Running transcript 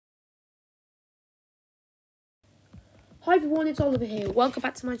Hi everyone, it's Oliver here. Welcome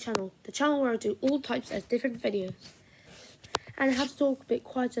back to my channel. The channel where I do all types of different videos. And I have to talk a bit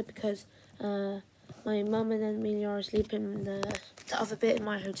quieter because my mum and Amelia are sleeping in the other bit in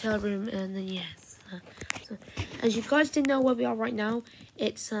my hotel room. And then yes, so, as you guys didn't know where we are right now,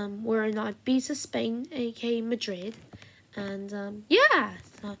 it's we're in Ibiza, Spain, aka Madrid. And yeah,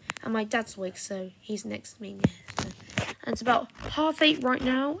 and my dad's awake, so he's next to me. Yeah, and it's about 8:30 right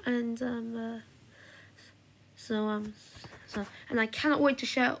now, and and I cannot wait to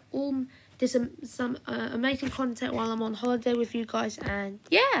share all this some amazing content while I'm on holiday with you guys. And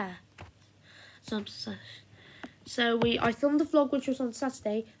yeah, I filmed the vlog, which was on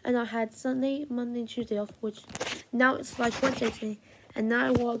Saturday, and I had Sunday, Monday, and Tuesday off, which now it's like Wednesday today. And now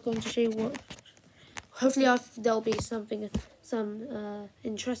I'm going to show you what. Hopefully, there'll be some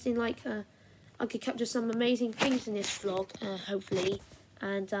interesting, like I could capture some amazing things in this vlog. Hopefully,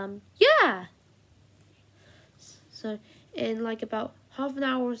 and yeah. So in like about half an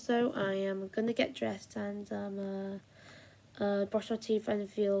hour or so, I am gonna get dressed and brush my teeth and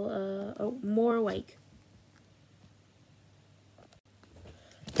feel more awake.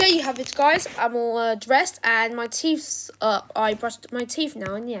 There you have it, guys. I'm all dressed and my teeth's up. I brushed my teeth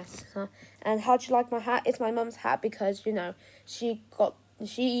now, and yes. And how do you like my hat? It's my mum's hat because she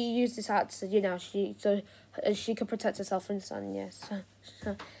used this hat so she could protect herself from the sun. Yes.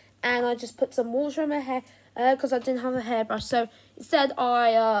 And I just put some water in my hair because I didn't have a hairbrush. So instead,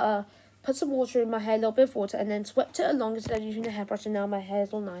 I put some water in my hair, a little bit of water, and then swept it along instead of using a hairbrush. And now my hair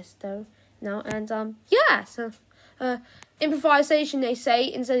is all nice though now. And yeah, so improvisation, they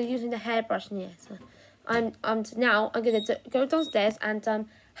say, instead of using the hairbrush. And yeah, so now I'm gonna go downstairs and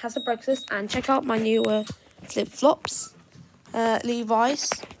have some breakfast and check out my new flip flops, Levi's.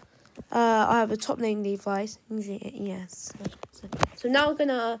 I have a top name Levi's. Yes. So now I'm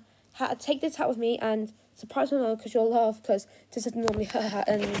gonna take this hat with me and surprise my mum, because she'll laugh because this isn't normally her hat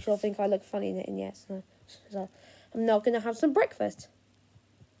and she'll think I look funny in it. And yes, so I'm now gonna have some breakfast.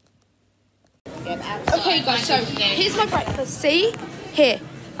 Okay, guys. So here's my breakfast. See here,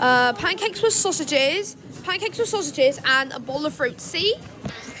 pancakes with sausages, and a bowl of fruit. See,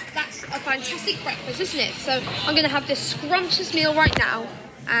 that's a fantastic breakfast, isn't it? So I'm gonna have this scrumptious meal right now,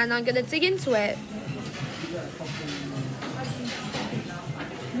 and I'm gonna dig into it.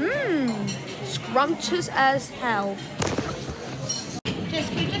 Scrumptious as hell.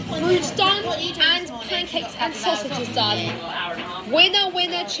 Fruit's done, and pancakes and sausages done.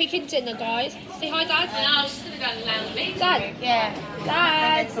 Winner, chicken dinner, guys. Say hi, Dad. I was just gonna go and land me. Dad. Yeah.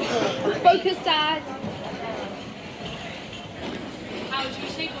 Dad. Focus, Dad. How would you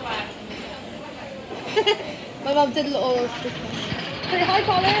sleep away? My mum did a little. Say hi,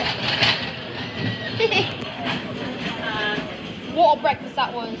 Colin. What a breakfast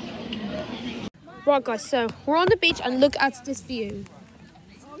that was. Right, guys, so we're on the beach and look at this view.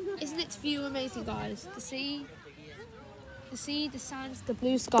 Isn't its view amazing, guys? The sea, the sands, the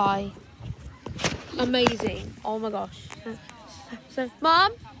blue sky. Amazing. Oh my gosh. So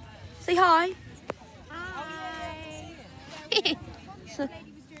Mom, say hi. Hi.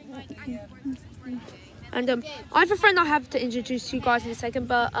 And I have a friend I have to introduce to you guys in a second,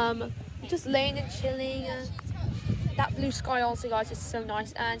 but just laying and chilling. That blue sky also, guys, is so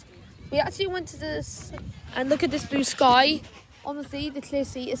nice. And we actually went to this and look at this blue sky. Honestly, the clear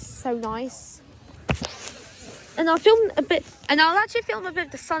sea is so nice. And I'll filmed a bit, and I'll actually film a bit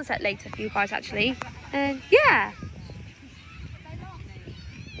of the sunset later for you guys, actually. And yeah.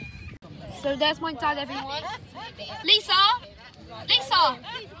 So there's my dad, everyone. Lisa,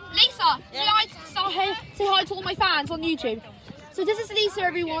 say hi to all my fans on YouTube. So this is Lisa,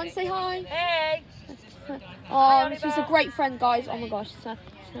 everyone. Say hi. Hey. Oh, she's a great friend, guys. Oh my gosh. So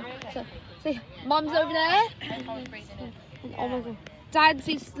Mum's over there. Oh my god.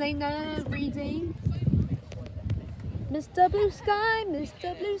 Dad's laying there reading. Mr. Blue Sky,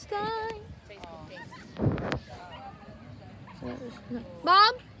 Mr. Blue Sky.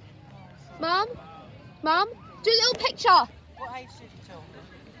 Mum, do a little picture. What age did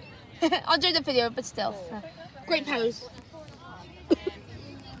you talk? I'll do the video, but still. Great pose.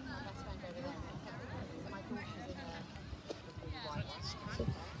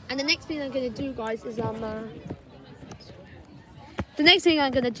 And the next thing I'm gonna do, guys, is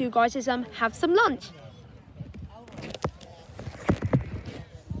have some lunch.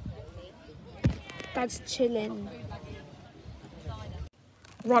 Dad's chilling.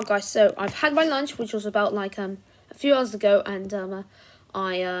 Right, guys. So I've had my lunch, which was about like a few hours ago, and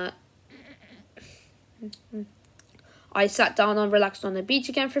I sat down and relaxed on the beach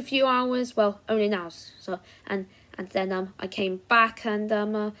again for a few hours. Well, only now. So and and then I came back, and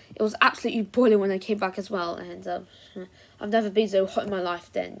it was absolutely boiling when I came back as well, and I've never been so hot in my life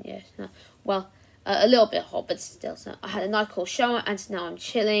then, yeah. Well, a little bit hot, but still. So I had a nice cold shower, and now I'm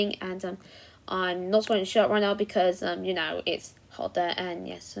chilling, and I'm not wearing a shirt right now because you know, it's hot there, and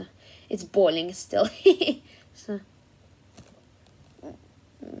yes, it's boiling still. So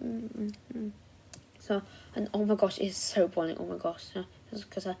so, and oh my gosh, it's so boiling. Oh my gosh,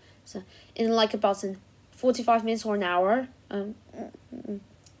 because so in like about 45 minutes or an hour,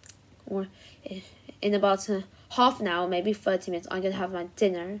 or in about half an hour, maybe 30 minutes, I'm gonna have my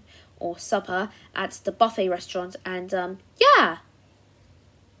dinner or supper at the buffet restaurant, and yeah.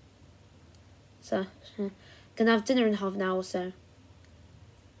 So gonna have dinner in half an hour or so.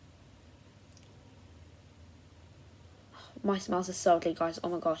 My smiles are so ugly, guys. Oh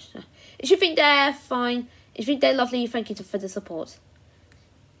my gosh. If you think they're fine, if you think they're lovely, thank you for the support.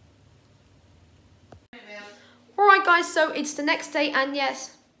 Alright guys, so it's the next day, and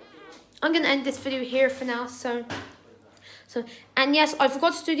yes, I'm gonna end this video here for now. So and yes, I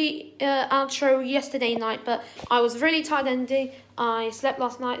forgot to do the outro yesterday night, but I was really tired and I slept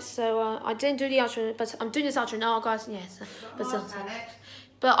last night, so I didn't do the outro, but I'm doing this outro now, guys. Yes,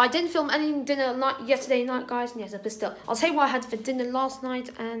 but I didn't film any dinner yesterday night, guys. Yes, but still, I'll tell you what I had for dinner last night,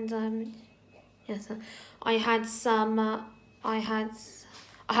 and yes, I had some. I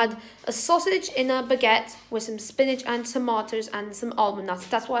had a sausage in a baguette with some spinach and tomatoes and some almond nuts.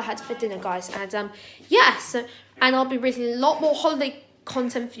 That's what I had for dinner, guys. And yes, and I'll be releasing a lot more holiday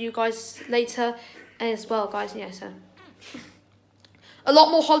content for you guys later as well, guys. Yes, a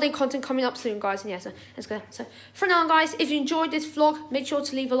lot more holiday content coming up soon, guys. And yes, let's go. So for now, guys, if you enjoyed this vlog, make sure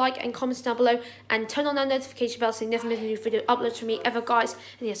to leave a like and comment down below, and turn on that notification bell so you never miss a new video upload from me ever, guys.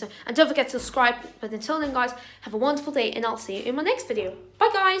 And yes, and don't forget to subscribe. But until then, guys, have a wonderful day, and I'll see you in my next video. Bye,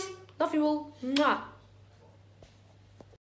 guys. Love you all. Mwah.